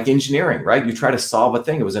were like engineering, right? You try to solve a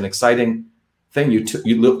thing. It was an exciting thing.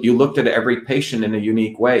 You looked at every patient in a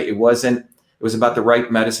unique way. It was about the right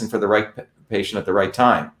medicine for the right patient at the right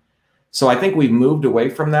time. So I think we've moved away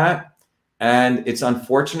from that, and it's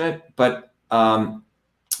unfortunate, but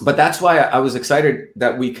that's why I was excited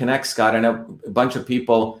that we connect, Scott. I know a bunch of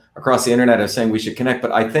people across the internet are saying we should connect,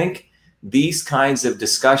 but I think these kinds of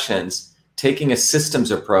discussions, taking a systems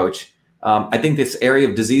approach, I think this area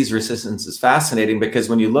of disease resistance is fascinating, because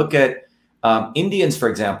when you look at Indians, for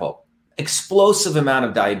example, explosive amount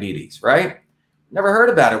of diabetes, right? Never heard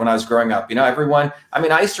about it when I was growing up. Everyone,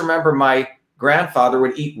 I used to remember my grandfather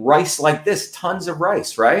would eat rice like this, tons of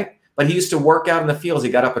rice, right? But he used to work out in the fields. He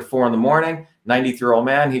got up at 4 a.m, 93-year-old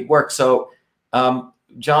man, he'd work. So John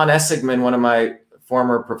Essigman, one of my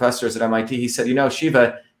former professors at MIT, he said,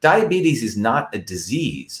 Shiva, diabetes is not a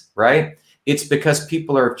disease, right? It's because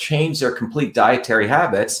people have changed their complete dietary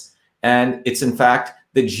habits. And it's in fact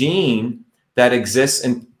the gene that exists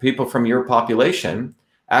in people from your population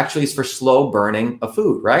actually is for slow burning of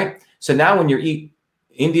food, right? So now when you eat,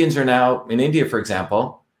 Indians are now in India, for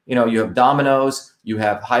example, you have Domino's, you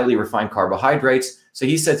have highly refined carbohydrates. So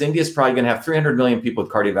he says India is probably going to have 300 million people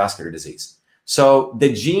with cardiovascular disease. So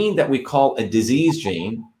the gene that we call a disease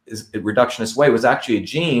gene, is a reductionist way, was actually a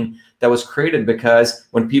gene that was created because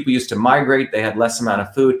when people used to migrate, they had less amount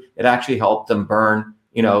of food. It actually helped them burn,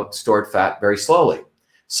 stored fat very slowly.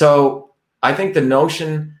 So I think the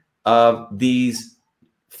notion of these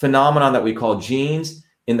phenomenon that we call genes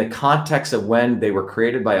in the context of when they were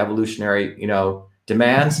created by evolutionary,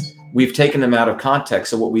 demands, we've taken them out of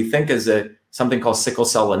context. So what we think is something called sickle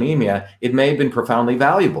cell anemia, it may have been profoundly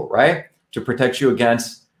valuable, right? To protect you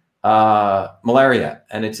against malaria.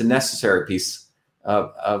 And it's a necessary piece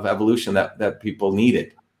of evolution that people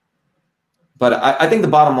needed. But I think the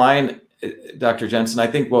bottom line, Dr. Jensen, I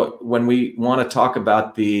think when we want to talk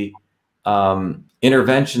about the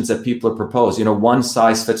interventions that people have proposed, one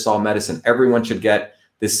size fits all medicine, everyone should get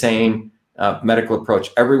the same medical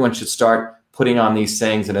approach. Everyone should start putting on these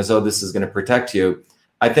things and as though this is going to protect you.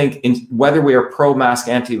 I think whether we are pro-mask,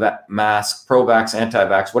 anti-mask, pro-vax,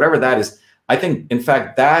 anti-vax, whatever that is, I think, in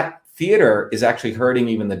fact, that theater is actually hurting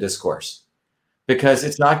even the discourse because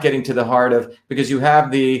it's not getting to the heart of, because you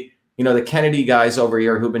have the Kennedy guys over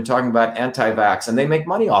here who've been talking about anti-vax and they make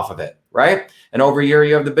money off of it, right? And over here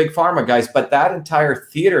you have the big pharma guys, but that entire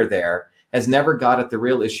theater there has never got at the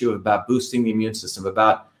real issue about boosting the immune system,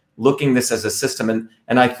 about looking this as a system.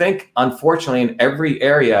 And I think, unfortunately, in every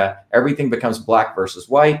area, everything becomes black versus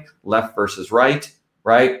white, left versus right,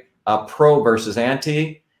 pro versus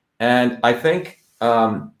anti. And I think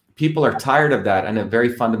people are tired of that in a very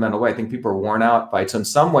fundamental way. I think people are worn out by it. So in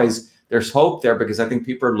some ways, there's hope there because I think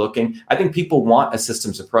people are looking. I think people want a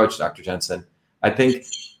systems approach, Dr. Jensen. I think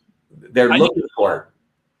they're looking for it.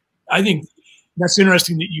 I think that's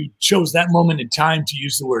interesting that you chose that moment in time to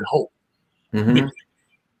use the word hope. Mm-hmm.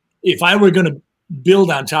 If I were going to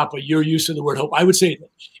build on top of your use of the word hope, I would say that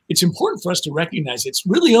it's important for us to recognize it's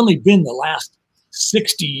really only been the last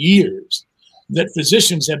 60 years that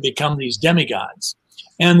physicians have become these demigods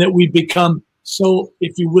and that we've become so,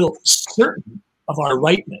 if you will, certain of our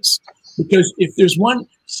rightness. Because if there's one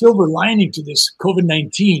silver lining to this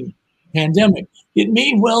COVID-19 pandemic, it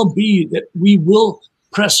may well be that we will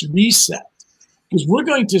press reset because we're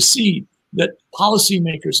going to see that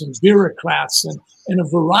policymakers and bureaucrats and a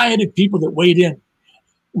variety of people that weighed in,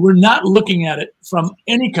 we're not looking at it from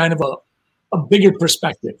any kind of a bigger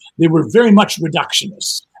perspective. They were very much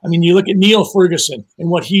reductionists. I mean, you look at Neil Ferguson and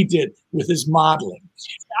what he did with his modeling.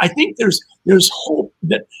 I think there's hope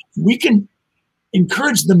that we can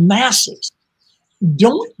encourage the masses.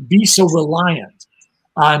 Don't be so reliant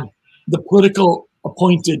on the political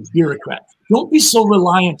appointed bureaucrat. Don't be so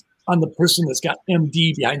reliant on the person that's got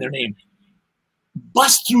MD behind their name.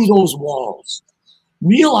 Bust through those walls.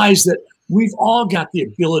 Realize that we've all got the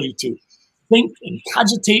ability to think and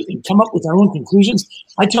cogitate and come up with our own conclusions.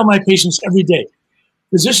 I tell my patients every day,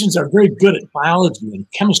 physicians are very good at biology and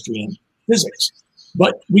chemistry and physics,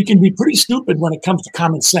 but we can be pretty stupid when it comes to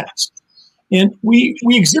common sense. And we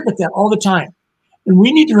exhibit that all the time. And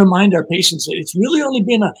we need to remind our patients that it's really only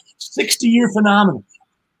been a 60-year phenomenon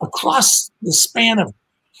across the span of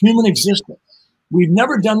human existence. We've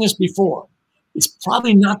never done this before. It's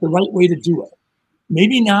probably not the right way to do it.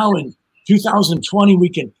 Maybe now in 2020, we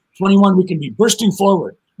can be bursting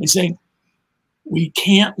forward and saying, we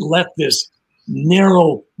can't let this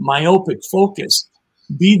narrow, myopic focus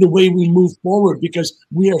be the way we move forward because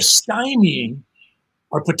we are stymieing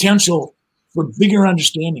our potential for bigger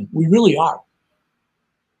understanding. We really are.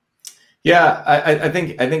 Yeah, I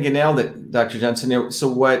think you nailed it, Dr. Jensen. So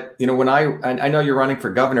what, when I know you're running for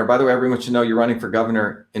governor. By the way, everyone should know you're running for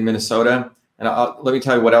governor in Minnesota. And let me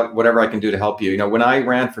tell you whatever I can do to help you. When I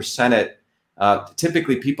ran for Senate,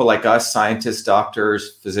 typically people like us, scientists,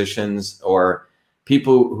 doctors, physicians, or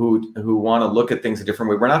people who want to look at things a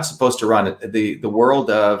different way, we're not supposed to run the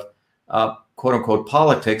world of quote unquote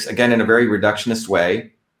politics, again, in a very reductionist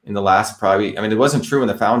way. In the last it wasn't true when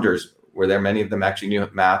the founders were there. Many of them actually knew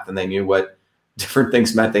math and they knew what different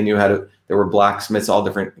things meant. They knew there were blacksmiths, all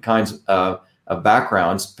different kinds of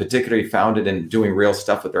backgrounds, particularly founded in doing real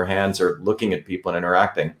stuff with their hands or looking at people and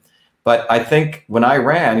interacting. But I think when I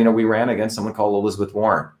ran, we ran against someone called Elizabeth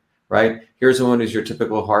Warren, right? Here's a woman who's your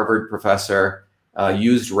typical Harvard professor,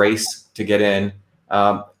 used race to get in.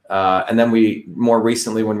 And then more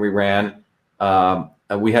recently when we ran,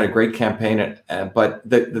 we had a great campaign. But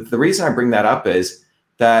the reason I bring that up is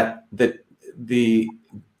that I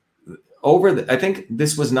think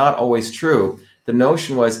this was not always true. The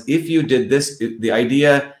notion was if you did this, the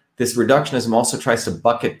idea, this reductionism also tries to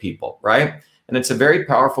bucket people, right? And it's a very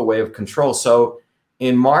powerful way of control. So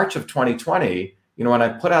in March of 2020, when I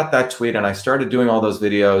put out that tweet and I started doing all those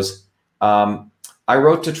videos, I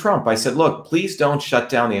wrote to Trump. I said, look, please don't shut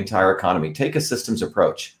down the entire economy. Take a systems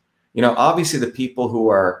approach. Obviously the people who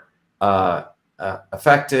are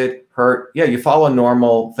affected, hurt, you follow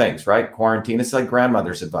normal things, right? Quarantine, it's like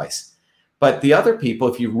grandmother's advice. But the other people,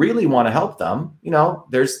 if you really want to help them,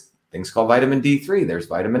 there's things called vitamin D3, there's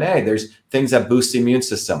vitamin A, there's things that boost the immune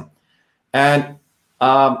system. And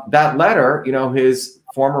that letter, his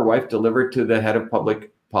former wife delivered to the head of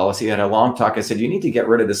public policy, had a long talk. I said, you need to get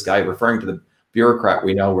rid of this guy, referring to the bureaucrat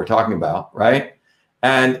we know we're talking about, right?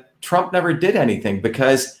 And Trump never did anything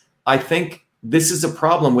because I think this is a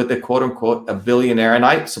problem with the quote unquote a billionaire. And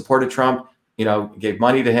I supported Trump, gave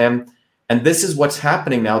money to him. And this is what's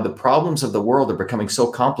happening now. The problems of the world are becoming so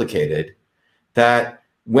complicated that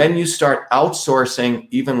when you start outsourcing,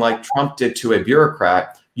 even like Trump did to a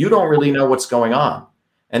bureaucrat, you don't really know what's going on.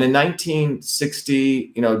 And in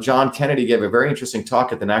 1960, John Kennedy gave a very interesting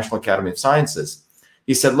talk at the National Academy of Sciences.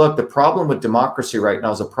 He said, look, the problem with democracy right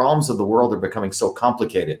now is the problems of the world are becoming so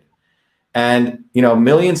complicated. And,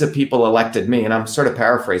 millions of people elected me, and I'm sort of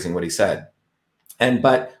paraphrasing what he said.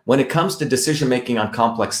 But when it comes to decision-making on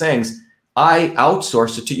complex things, I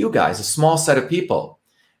outsourced it to you guys, a small set of people.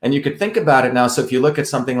 And you could think about it now. So if you look at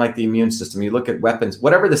something like the immune system, you look at weapons,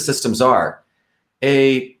 whatever the systems are,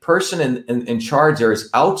 a person in charge there is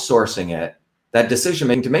outsourcing it, that decision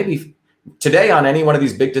making, to maybe today on any one of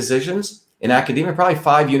these big decisions in academia, probably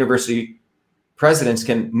 5 university presidents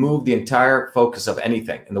can move the entire focus of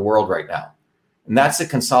anything in the world right now. And that's the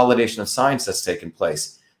consolidation of science that's taken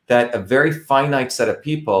place, that a very finite set of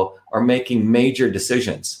people are making major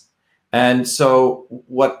decisions. And so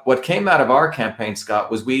what came out of our campaign,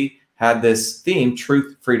 Scott, was we had this theme,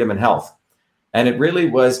 truth, freedom, and health. And it really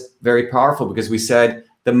was very powerful because we said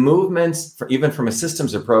the movements, even from a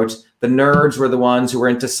systems approach, the nerds were the ones who were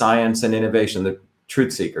into science and innovation, the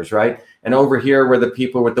truth seekers, right? And over here were the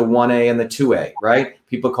people with the 1A and the 2A, right?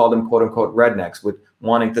 People called them, quote unquote, rednecks, with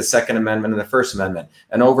wanting the Second Amendment and the First Amendment.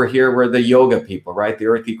 And over here were the yoga people, right? The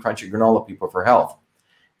earthy, crunchy granola people for health.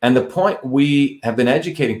 And the point we have been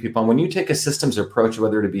educating people on, when you take a systems approach,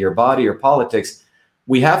 whether it be your body or politics,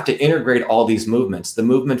 we have to integrate all these movements. The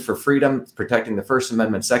movement for freedom, protecting the First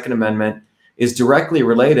Amendment, Second Amendment, is directly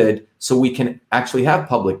related so we can actually have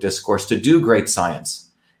public discourse to do great science.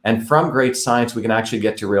 And from great science, we can actually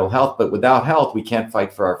get to real health. But without health, we can't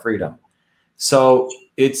fight for our freedom. So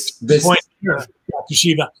it's this point here, Dr.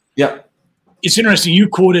 Shiva. Yeah. It's interesting. You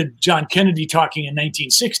quoted John Kennedy talking in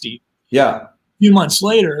 1960. Yeah. A few months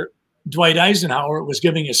later, Dwight Eisenhower was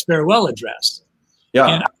giving his farewell address. Yeah.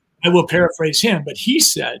 And I will paraphrase him, but he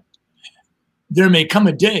said, there may come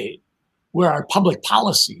a day where our public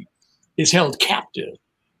policy is held captive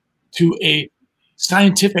to a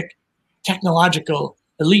scientific, technological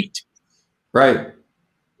elite. Right.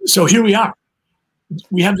 So here we are.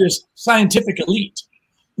 We have this scientific elite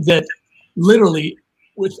that literally,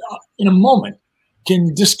 in a moment,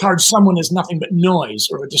 can discard someone as nothing but noise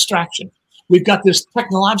or a distraction. We've got this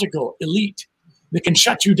technological elite that can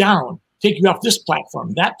shut you down, take you off this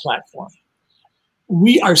platform, that platform.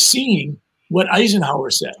 We are seeing what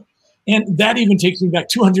Eisenhower said. And that even takes me back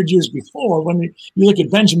 200 years before when you look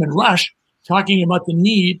at Benjamin Rush talking about the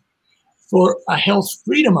need for a health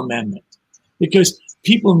freedom amendment, because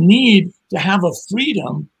people need to have a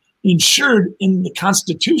freedom ensured in the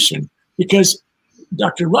Constitution, because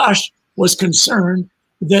Dr. Rush was concerned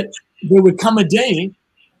that there would come a day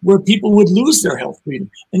where people would lose their health freedom.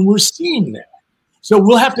 And we're seeing that. So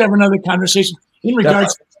we'll have to have another conversation in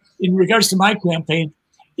regards to my campaign.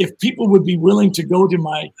 If people would be willing to go to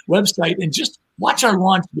my website and just watch our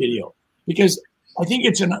launch video, because I think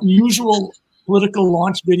it's an unusual political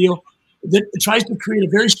launch video that tries to create a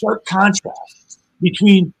very sharp contrast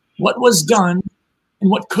between what was done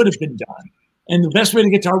and what could have been done. And the best way to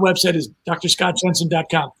get to our website is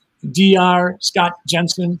drscottjensen.com,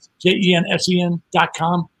 drscottjensen,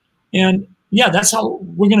 JENSEN.com. And yeah, that's how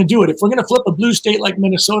we're going to do it. If we're going to flip a blue state like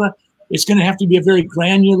Minnesota, it's going to have to be a very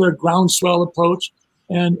granular groundswell approach.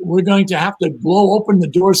 And we're going to have to blow open the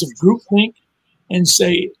doors of groupthink and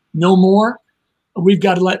say no more. We've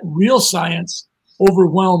got to let real science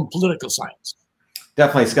overwhelm political science.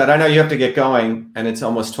 Definitely, Scott. I know you have to get going and it's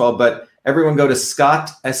almost 12, but everyone go to Scott,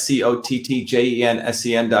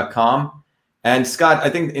 SCOTTJENSEN.com. And Scott, I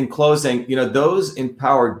think in closing, those in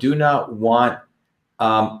power do not want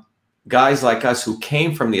guys like us who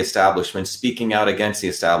came from the establishment speaking out against the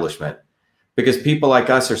establishment, because people like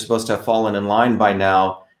us are supposed to have fallen in line by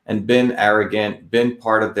now and been arrogant, been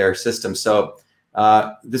part of their system. So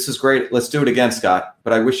this is great. Let's do it again, Scott.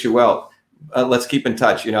 But I wish you well. Let's keep in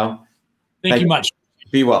touch, Thank you much.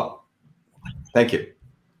 Be well. Thank you.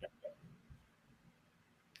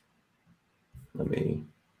 Do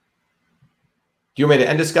you want me to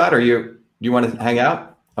end it, Scott, or you want to hang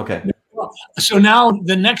out? Okay. So now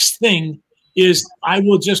the next thing is I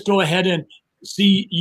will just go ahead and see